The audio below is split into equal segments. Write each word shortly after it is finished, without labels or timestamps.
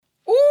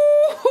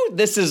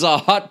This is a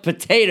hot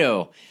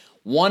potato.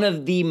 One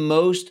of the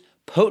most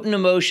potent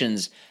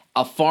emotions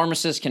a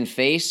pharmacist can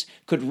face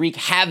could wreak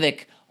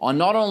havoc on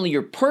not only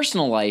your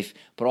personal life,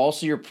 but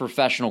also your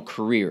professional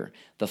career.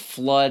 The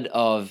flood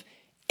of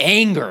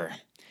anger.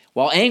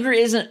 While anger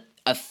isn't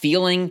a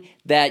feeling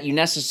that you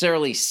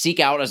necessarily seek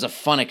out as a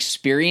fun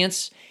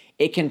experience,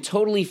 it can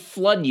totally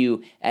flood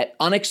you at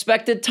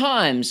unexpected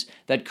times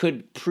that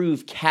could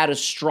prove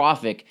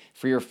catastrophic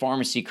for your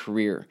pharmacy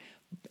career.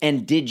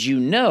 And did you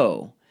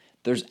know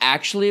there's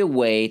actually a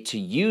way to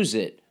use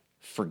it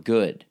for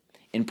good?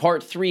 In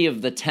part 3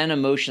 of the 10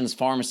 Emotions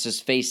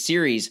Pharmacists Face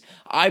series,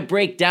 I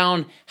break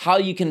down how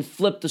you can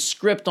flip the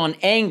script on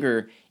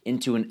anger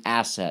into an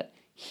asset.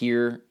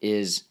 Here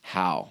is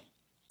how.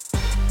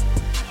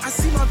 I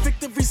see my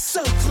victory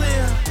so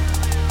clear.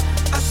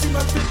 I see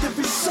my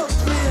victory so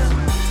clear.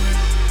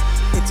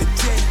 And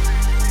today,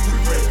 we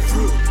break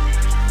through.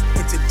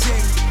 And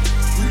today,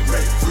 we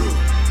break through.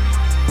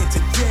 And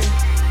today,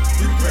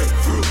 we break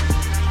through.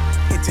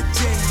 And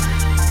today.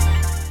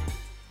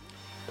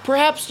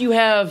 Perhaps you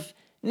have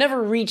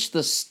never reached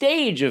the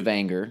stage of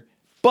anger,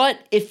 but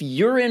if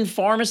you're in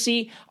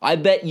pharmacy, I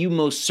bet you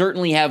most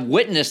certainly have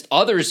witnessed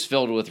others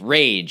filled with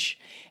rage.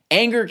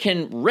 Anger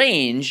can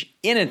range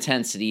in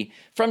intensity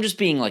from just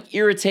being like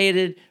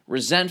irritated,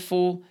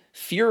 resentful,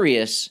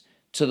 furious,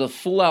 to the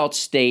full-out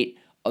state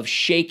of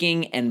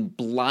shaking and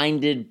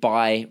blinded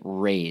by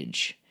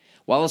rage.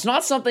 While it's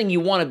not something you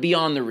want to be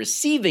on the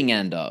receiving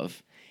end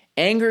of,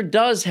 anger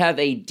does have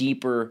a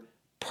deeper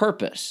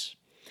purpose.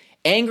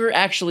 Anger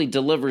actually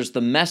delivers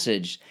the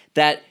message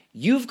that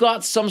you've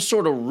got some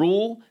sort of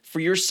rule for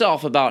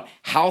yourself about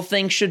how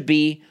things should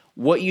be,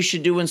 what you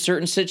should do in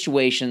certain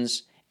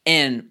situations,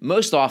 and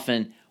most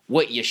often,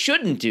 what you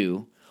shouldn't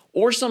do,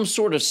 or some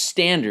sort of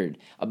standard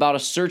about a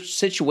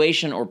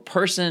situation or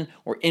person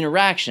or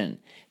interaction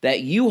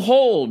that you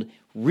hold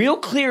real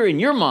clear in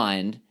your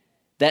mind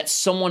that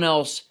someone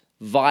else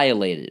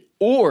violated,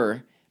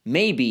 or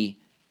maybe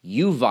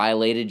you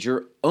violated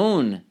your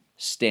own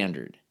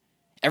standard.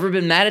 Ever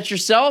been mad at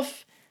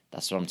yourself?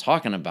 That's what I'm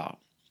talking about.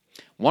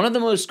 One of the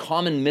most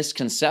common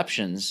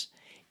misconceptions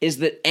is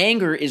that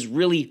anger is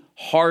really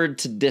hard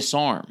to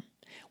disarm,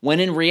 when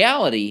in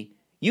reality,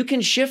 you can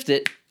shift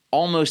it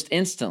almost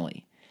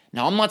instantly.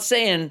 Now, I'm not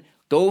saying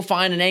go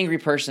find an angry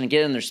person and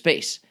get in their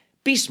space.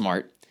 Be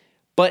smart.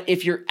 But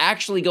if you're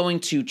actually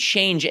going to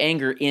change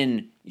anger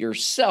in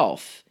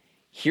yourself,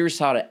 here's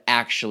how to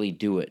actually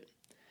do it.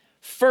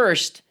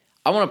 First,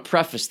 I want to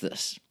preface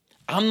this.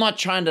 I'm not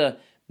trying to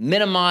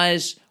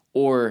minimize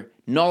or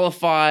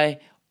nullify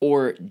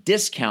or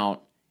discount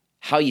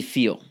how you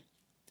feel.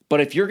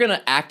 But if you're going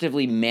to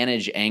actively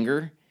manage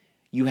anger,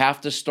 you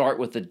have to start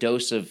with a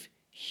dose of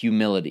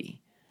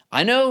humility.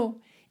 I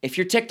know if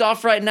you're ticked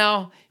off right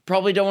now, you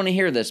probably don't want to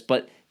hear this,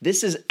 but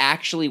this is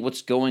actually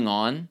what's going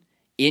on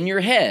in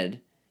your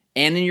head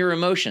and in your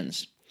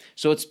emotions.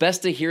 So it's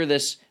best to hear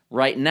this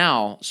right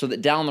now so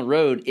that down the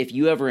road, if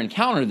you ever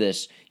encounter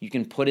this, you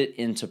can put it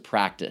into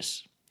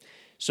practice.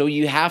 So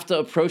you have to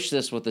approach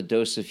this with a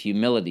dose of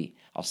humility.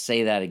 I'll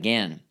say that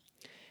again.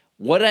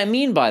 What I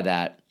mean by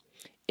that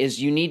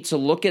is you need to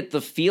look at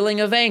the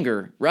feeling of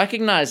anger,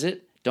 recognize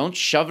it, don't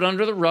shove it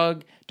under the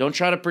rug, don't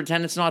try to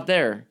pretend it's not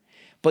there,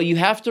 but you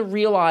have to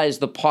realize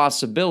the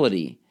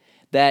possibility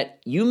that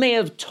you may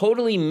have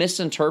totally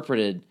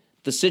misinterpreted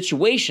the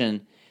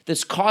situation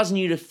that's causing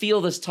you to feel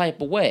this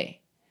type of way.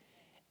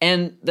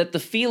 And that the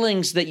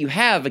feelings that you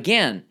have,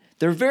 again,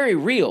 they're very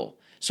real.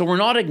 So we're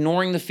not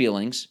ignoring the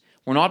feelings.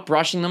 We're not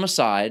brushing them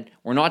aside.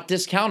 We're not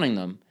discounting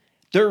them.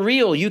 They're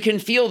real. You can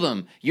feel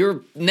them.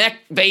 Your neck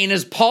vein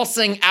is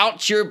pulsing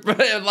out your,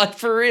 like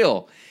for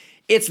real.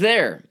 It's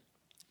there.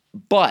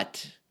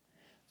 But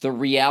the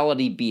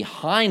reality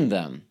behind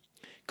them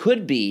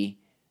could be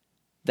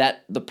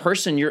that the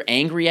person you're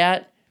angry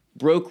at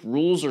broke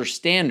rules or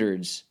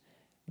standards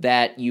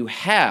that you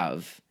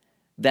have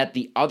that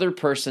the other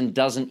person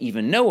doesn't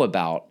even know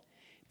about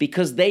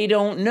because they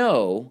don't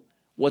know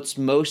what's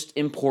most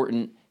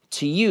important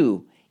to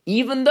you.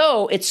 Even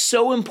though it's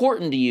so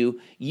important to you,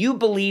 you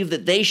believe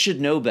that they should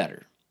know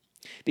better.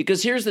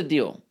 Because here's the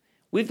deal.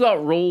 We've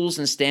got rules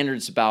and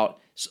standards about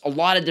a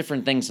lot of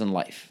different things in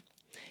life.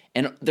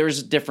 And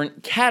there's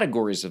different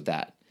categories of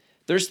that.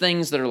 There's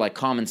things that are like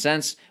common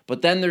sense,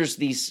 but then there's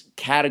these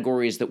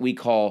categories that we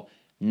call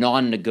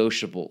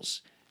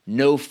non-negotiables,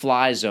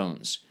 no-fly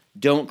zones,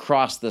 don't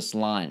cross this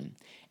line.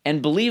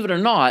 And believe it or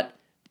not,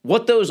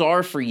 what those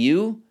are for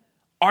you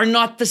are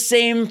not the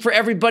same for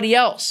everybody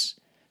else.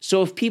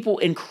 So if people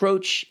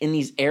encroach in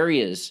these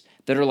areas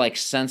that are like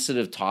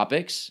sensitive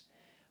topics,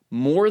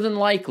 more than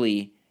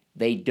likely,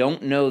 they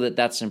don't know that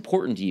that's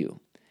important to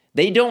you.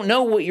 They don't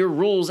know what your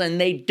rules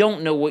and they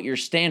don't know what your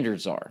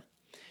standards are.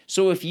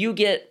 So if you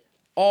get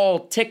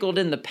all tickled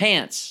in the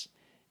pants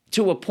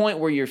to a point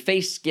where your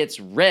face gets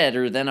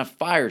redder than a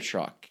fire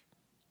truck,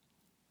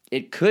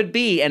 it could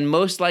be, and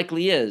most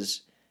likely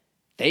is,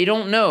 they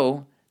don't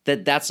know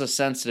that that's a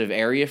sensitive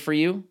area for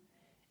you,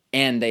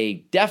 and they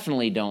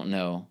definitely don't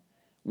know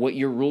what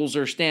your rules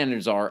or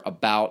standards are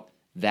about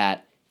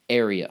that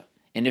area.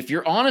 And if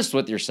you're honest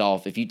with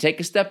yourself, if you take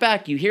a step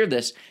back, you hear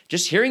this,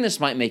 just hearing this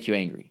might make you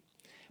angry.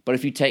 But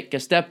if you take a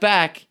step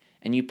back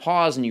and you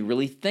pause and you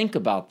really think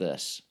about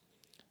this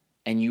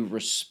and you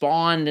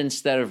respond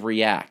instead of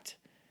react,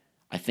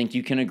 I think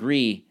you can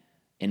agree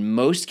in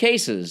most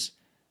cases,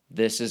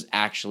 this is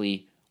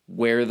actually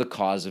where the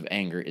cause of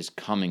anger is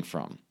coming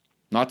from.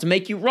 Not to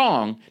make you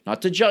wrong,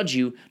 not to judge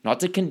you, not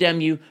to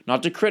condemn you,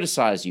 not to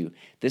criticize you.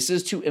 This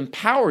is to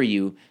empower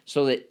you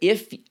so that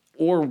if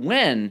or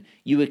when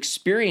you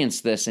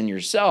experience this in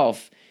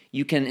yourself,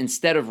 you can,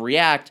 instead of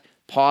react,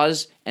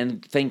 pause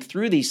and think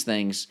through these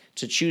things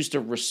to choose to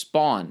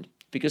respond.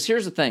 Because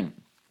here's the thing.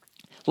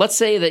 Let's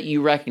say that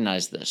you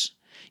recognize this.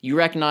 You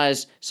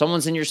recognize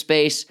someone's in your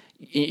space,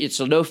 it's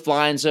a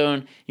no-flying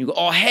zone. You go,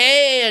 oh,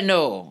 hey,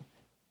 no.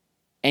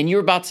 And you're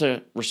about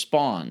to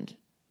respond.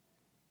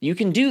 You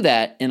can do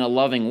that in a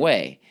loving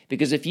way.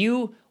 Because if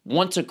you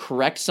want to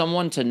correct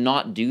someone to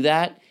not do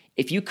that,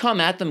 if you come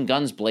at them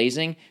guns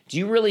blazing, do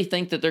you really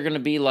think that they're going to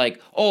be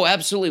like, oh,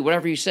 absolutely,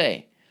 whatever you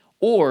say?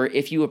 Or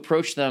if you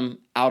approach them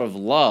out of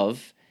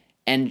love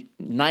and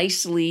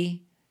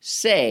nicely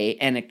say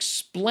and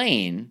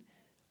explain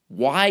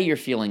why you're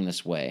feeling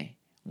this way,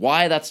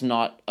 why that's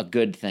not a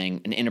good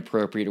thing, an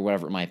inappropriate or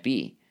whatever it might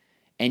be,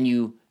 and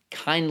you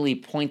kindly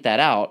point that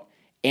out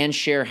and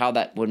share how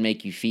that would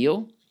make you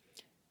feel,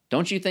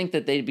 don't you think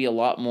that they'd be a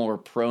lot more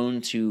prone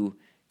to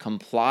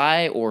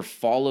comply or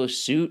follow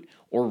suit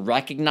or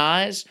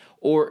recognize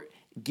or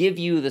give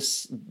you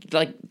this,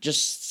 like,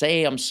 just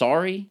say, I'm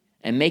sorry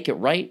and make it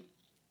right?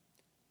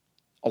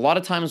 A lot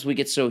of times we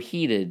get so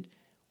heated,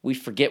 we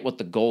forget what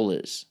the goal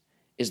is.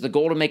 Is the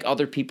goal to make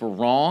other people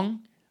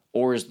wrong,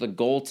 or is the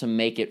goal to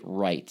make it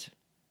right?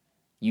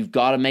 You've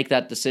got to make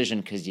that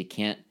decision because you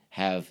can't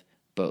have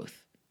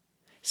both.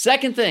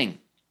 Second thing,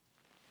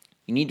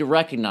 you need to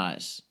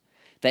recognize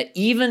that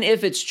even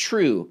if it's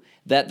true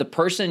that the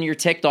person you're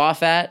ticked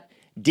off at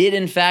did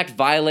in fact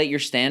violate your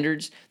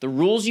standards, the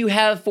rules you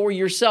have for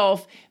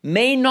yourself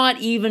may not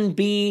even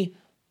be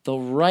the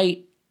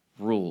right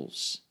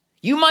rules.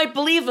 You might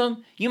believe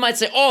them. You might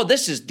say, oh,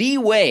 this is the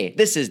way.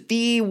 This is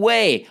the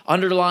way.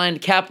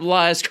 Underlined,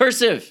 capitalized,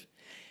 cursive.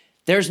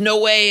 There's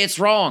no way it's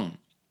wrong.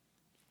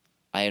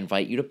 I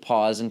invite you to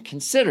pause and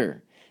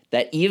consider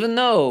that even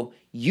though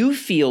you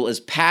feel as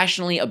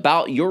passionately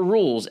about your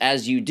rules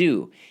as you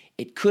do,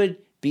 it could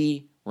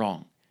be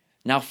wrong.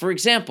 Now, for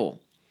example,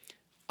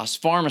 us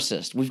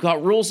pharmacists, we've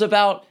got rules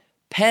about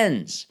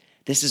pens.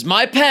 This is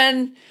my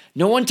pen.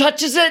 No one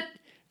touches it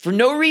for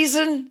no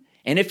reason.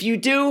 And if you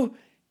do,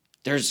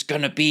 there's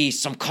going to be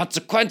some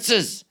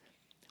consequences.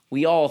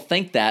 We all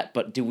think that,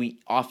 but do we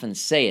often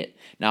say it?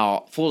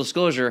 Now, full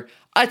disclosure,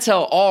 I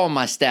tell all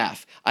my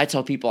staff, I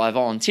tell people I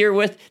volunteer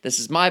with, this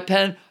is my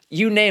pen,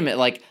 you name it.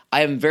 Like,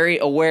 I am very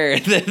aware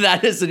that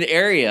that is an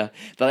area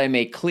that I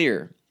make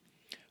clear.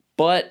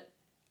 But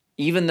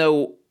even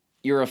though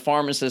you're a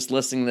pharmacist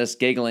listening to this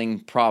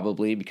giggling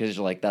probably because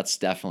you're like, that's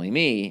definitely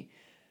me,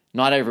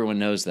 not everyone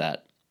knows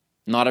that.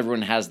 Not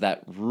everyone has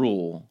that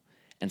rule.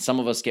 And some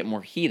of us get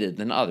more heated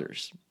than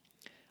others.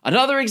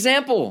 Another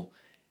example,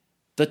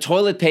 the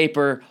toilet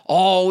paper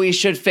always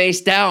should face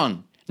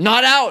down,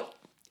 not out.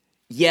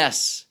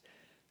 Yes,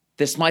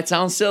 this might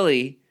sound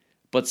silly,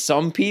 but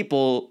some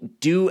people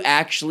do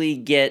actually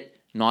get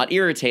not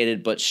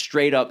irritated, but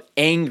straight up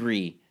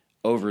angry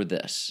over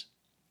this.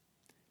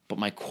 But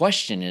my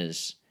question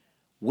is,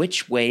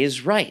 which way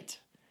is right?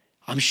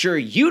 I'm sure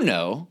you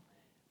know,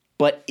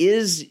 but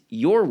is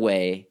your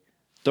way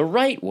the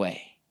right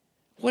way?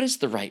 What is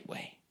the right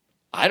way?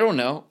 I don't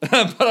know,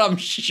 but I'm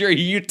sure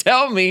you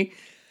tell me.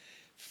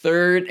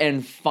 Third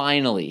and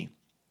finally,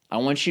 I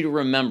want you to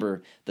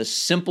remember the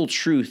simple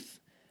truth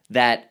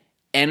that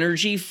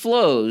energy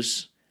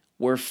flows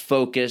where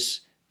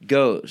focus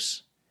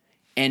goes.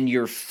 And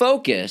your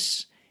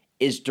focus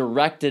is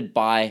directed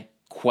by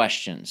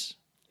questions.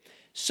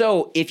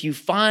 So if you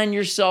find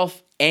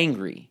yourself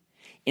angry,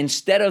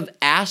 instead of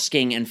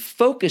asking and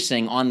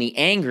focusing on the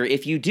anger,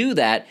 if you do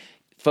that,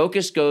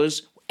 focus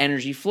goes,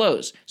 energy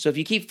flows. So if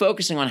you keep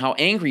focusing on how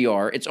angry you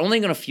are, it's only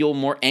going to fuel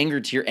more anger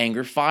to your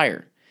anger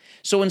fire.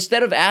 So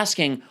instead of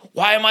asking,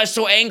 why am I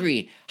so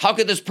angry? How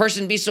could this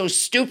person be so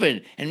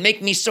stupid and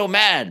make me so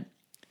mad?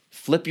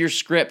 Flip your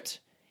script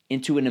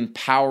into an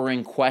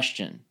empowering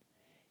question.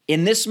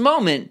 In this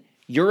moment,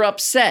 you're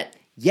upset.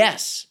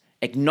 Yes,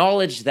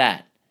 acknowledge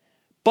that.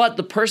 But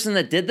the person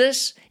that did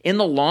this, in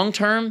the long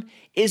term,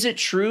 is it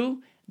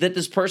true that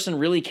this person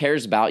really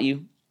cares about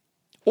you?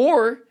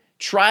 Or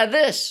try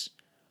this.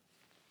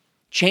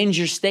 Change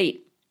your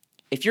state.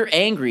 If you're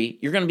angry,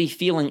 you're going to be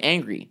feeling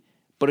angry.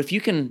 But if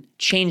you can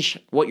change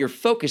what you're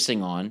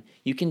focusing on,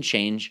 you can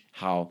change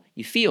how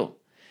you feel.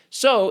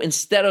 So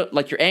instead of,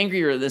 like, you're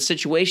angry or the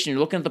situation, you're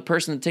looking at the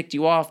person that ticked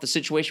you off, the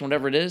situation,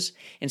 whatever it is,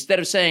 instead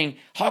of saying,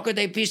 how could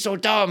they be so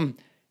dumb?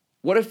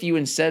 What if you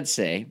instead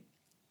say,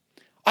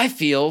 I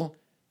feel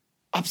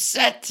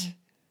upset.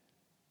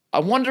 I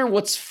wonder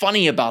what's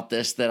funny about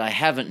this that I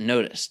haven't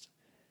noticed.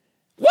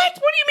 What? What do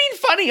you mean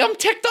funny? I'm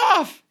ticked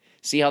off.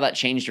 See how that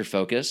changed your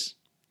focus?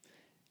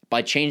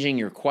 By changing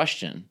your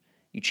question,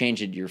 you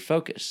change it to your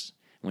focus.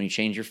 When you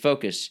change your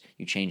focus,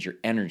 you change your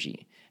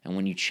energy. And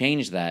when you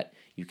change that,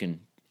 you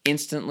can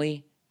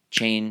instantly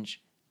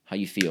change how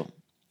you feel.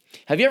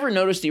 Have you ever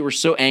noticed that you were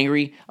so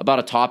angry about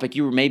a topic,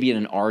 you were maybe in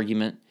an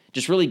argument,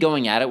 just really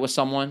going at it with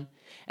someone,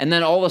 and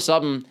then all of a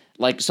sudden,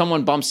 like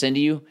someone bumps into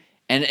you,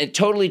 and it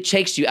totally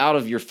takes you out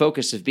of your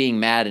focus of being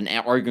mad and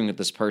arguing with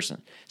this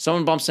person.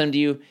 Someone bumps into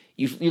you,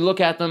 you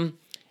look at them,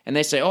 and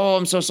they say, oh,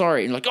 I'm so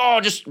sorry. And you're like,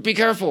 oh, just be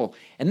careful.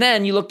 And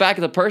then you look back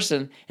at the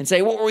person and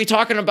say, what were we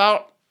talking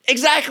about?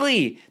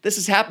 Exactly. This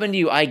has happened to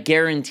you. I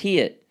guarantee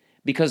it.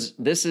 Because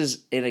this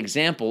is an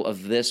example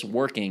of this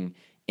working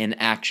in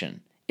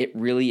action. It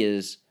really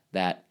is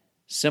that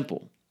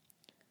simple.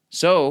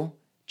 So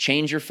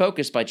change your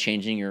focus by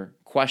changing your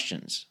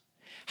questions.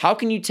 How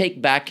can you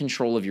take back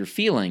control of your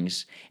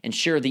feelings and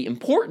share the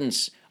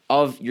importance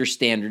of your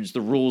standards, the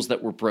rules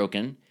that were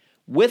broken,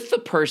 with the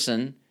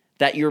person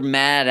that you're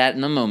mad at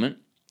in the moment,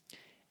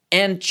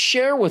 and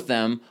share with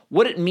them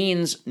what it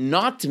means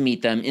not to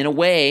meet them in a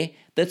way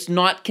that's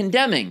not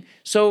condemning?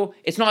 So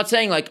it's not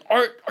saying like,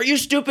 are you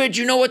stupid?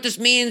 You know what this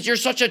means? You're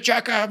such a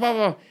jackass, blah,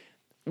 blah.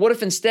 What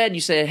if instead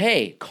you say,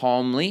 hey,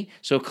 calmly,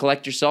 so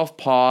collect yourself,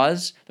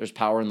 pause. There's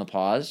power in the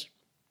pause.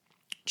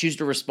 Choose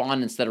to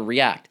respond instead of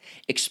react.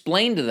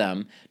 Explain to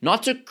them,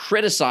 not to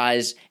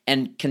criticize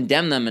and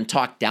condemn them and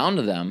talk down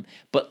to them,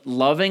 but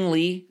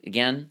lovingly,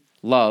 again,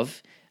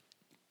 love,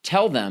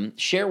 tell them,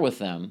 share with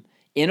them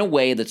in a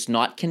way that's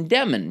not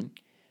condemning,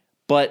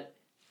 but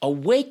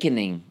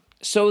awakening,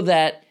 so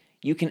that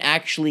you can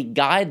actually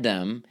guide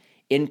them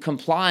in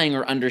complying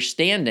or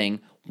understanding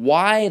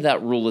why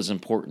that rule is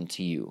important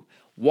to you,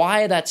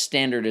 why that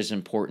standard is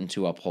important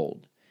to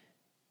uphold.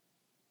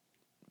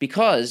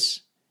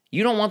 Because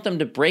you don't want them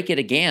to break it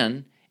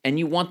again, and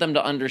you want them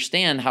to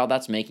understand how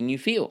that's making you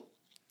feel.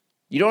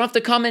 You don't have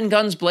to come in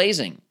guns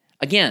blazing.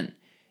 Again,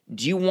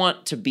 do you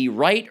want to be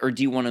right, or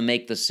do you want to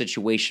make the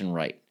situation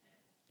right?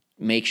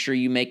 Make sure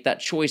you make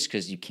that choice,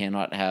 because you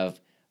cannot have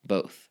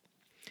both.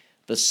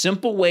 The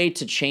simple way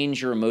to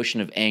change your emotion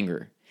of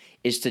anger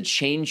is to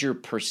change your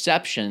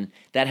perception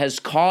that has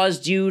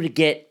caused you to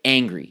get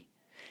angry.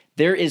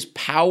 There is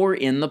power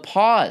in the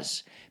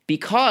pause,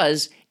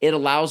 because it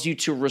allows you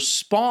to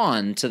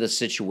respond to the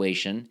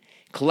situation,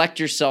 collect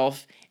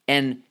yourself,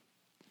 and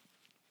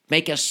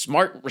make a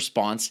smart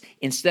response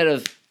instead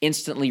of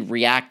instantly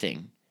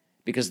reacting,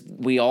 because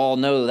we all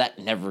know that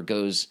never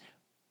goes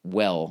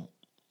well.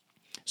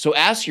 So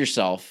ask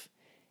yourself,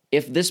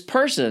 if this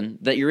person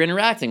that you're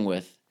interacting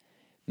with,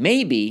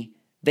 maybe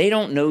they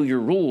don't know your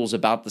rules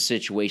about the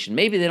situation.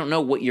 Maybe they don't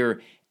know what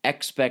your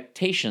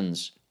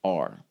expectations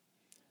are.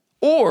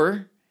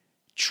 Or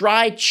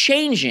try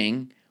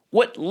changing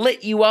what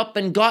lit you up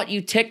and got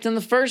you ticked in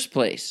the first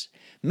place.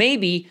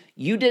 Maybe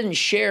you didn't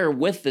share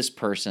with this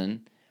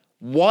person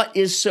what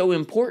is so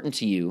important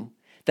to you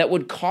that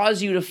would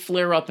cause you to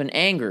flare up in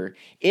anger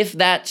if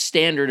that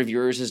standard of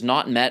yours is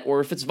not met or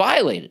if it's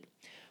violated.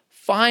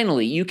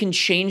 Finally, you can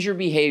change your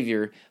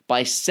behavior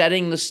by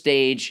setting the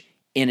stage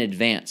in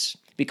advance.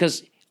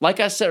 Because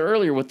like I said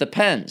earlier with the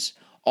pens,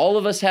 all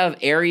of us have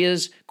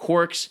areas,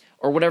 quirks,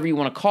 or whatever you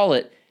want to call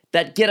it,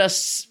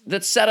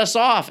 that set us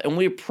off, and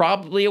we're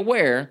probably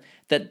aware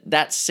that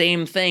that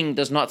same thing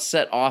does not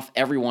set off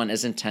everyone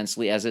as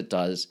intensely as it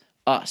does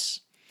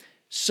us.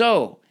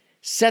 So,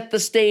 set the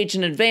stage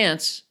in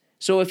advance,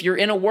 so if you're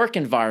in a work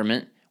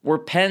environment where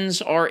pens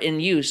are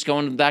in use,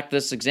 going back to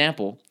this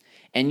example,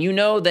 and you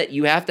know that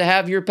you have to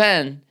have your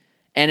pen,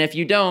 and if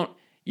you don't,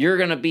 you're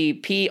going to be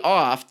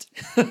pee-offed,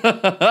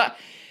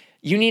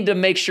 you need to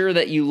make sure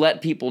that you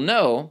let people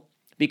know,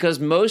 because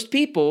most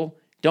people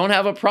don't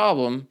have a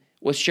problem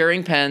with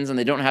sharing pens, and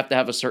they don't have to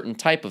have a certain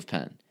type of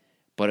pen.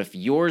 But if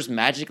yours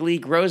magically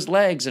grows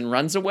legs and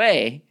runs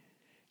away,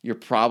 you're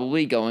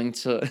probably going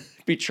to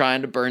be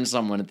trying to burn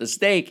someone at the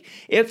stake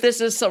if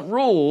this is a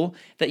rule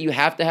that you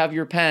have to have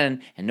your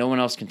pen and no one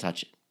else can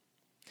touch it.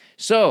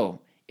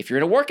 So, if you're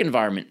in a work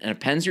environment and a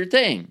pen's your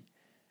thing,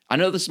 I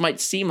know this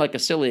might seem like a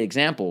silly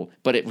example,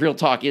 but real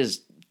talk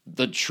is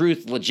the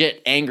truth,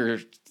 legit anger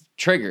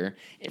trigger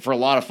for a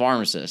lot of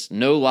pharmacists,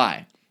 no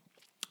lie.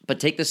 But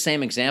take the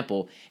same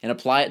example and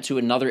apply it to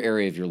another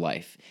area of your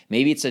life.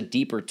 Maybe it's a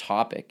deeper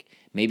topic.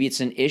 Maybe it's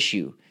an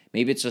issue.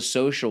 Maybe it's a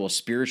social, a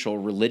spiritual,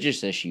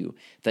 religious issue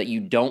that you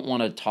don't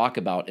want to talk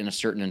about in a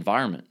certain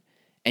environment.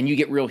 And you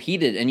get real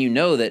heated, and you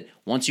know that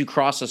once you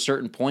cross a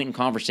certain point in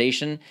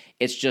conversation,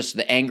 it's just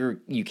the anger,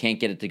 you can't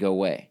get it to go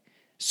away.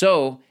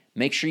 So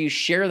make sure you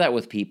share that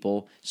with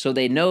people so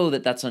they know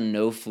that that's a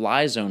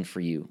no-fly zone for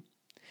you.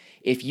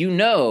 If you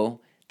know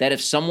that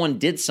if someone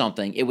did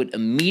something, it would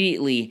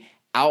immediately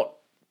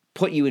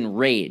put you in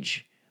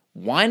rage,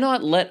 why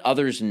not let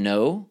others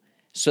know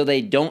so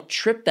they don't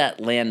trip that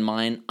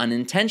landmine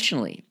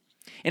unintentionally?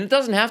 And it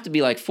doesn't have to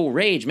be like full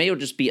rage. Maybe it'll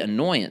just be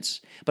annoyance.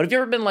 But have you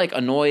ever been like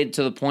annoyed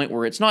to the point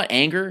where it's not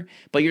anger,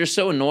 but you're just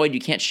so annoyed you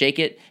can't shake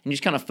it, and you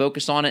just kind of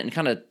focus on it and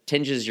kind of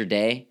tinges your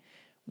day?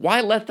 Why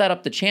let that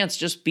up the chance?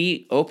 Just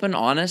be open,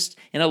 honest,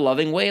 in a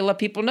loving way, let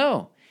people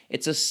know.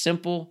 It's a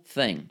simple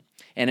thing.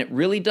 And it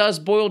really does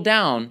boil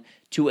down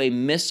to a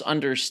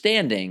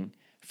misunderstanding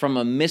from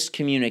a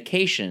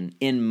miscommunication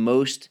in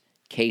most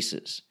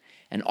cases.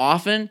 And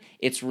often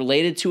it's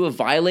related to a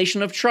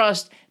violation of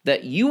trust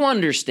that you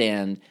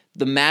understand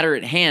the matter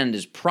at hand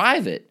is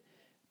private,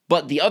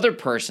 but the other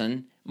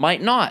person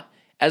might not.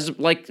 As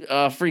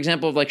for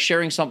example, like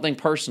sharing something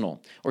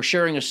personal or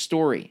sharing a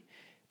story,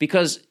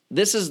 because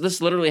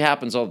this literally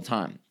happens all the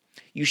time.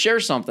 You share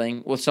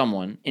something with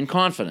someone in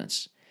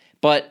confidence,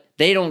 but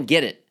they don't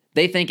get it.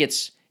 They think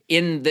it's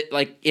in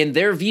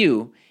their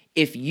view.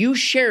 If you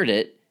shared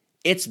it,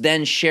 it's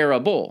then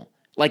shareable.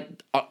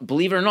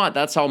 Believe it or not,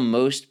 that's how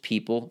most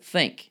people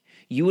think.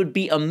 You would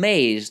be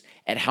amazed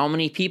at how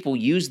many people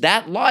use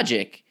that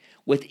logic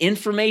with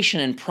information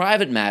in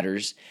private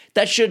matters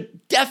that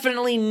should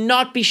definitely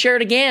not be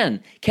shared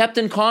again, kept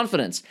in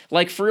confidence,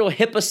 like for real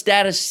HIPAA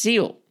status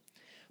seal.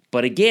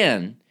 But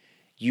again,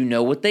 you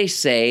know what they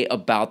say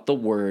about the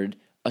word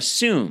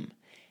assume.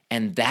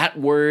 And that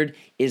word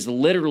is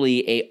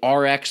literally a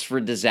RX for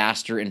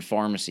disaster in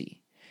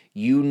pharmacy.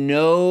 You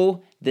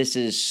know this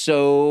is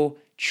so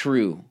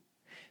true.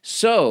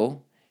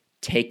 So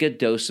take a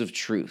dose of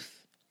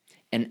truth.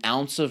 An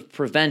ounce of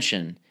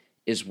prevention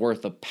is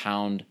worth a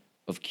pound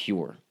of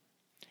cure.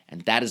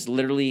 And that is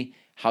literally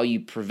how you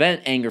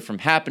prevent anger from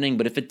happening.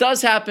 But if it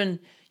does happen,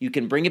 you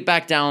can bring it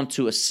back down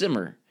to a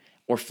simmer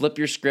or flip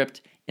your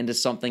script into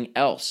something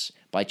else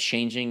by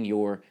changing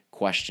your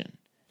question.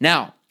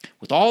 Now,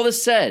 with all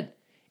this said,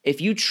 if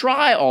you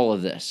try all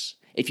of this,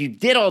 if you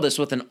did all this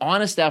with an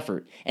honest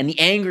effort and the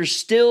anger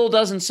still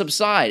doesn't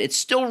subside, it's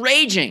still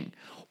raging,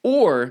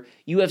 or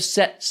you have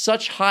set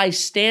such high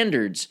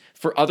standards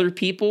for other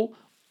people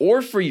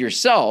or for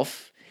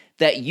yourself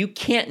that you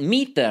can't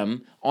meet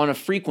them on a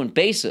frequent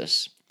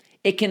basis,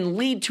 it can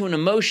lead to an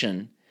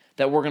emotion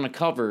that we're going to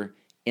cover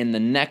in the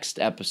next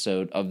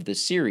episode of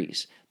this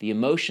series, the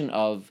emotion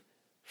of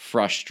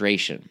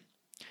frustration.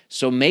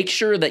 So make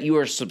sure that you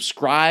are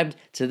subscribed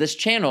to this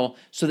channel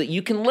so that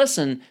you can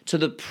listen to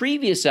the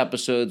previous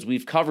episodes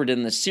we've covered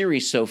in the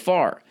series so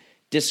far: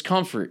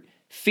 discomfort,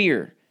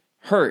 fear,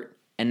 hurt,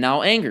 and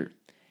now anger.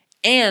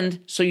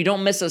 And so you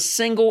don't miss a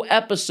single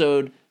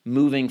episode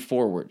moving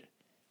forward.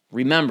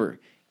 Remember,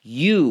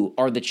 you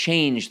are the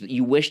change that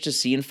you wish to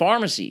see in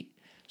pharmacy.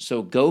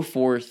 So go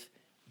forth,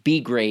 be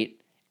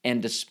great,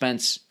 and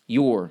dispense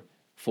your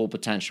full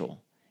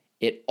potential.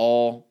 It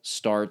all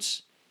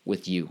starts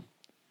with you.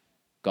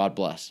 God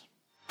bless.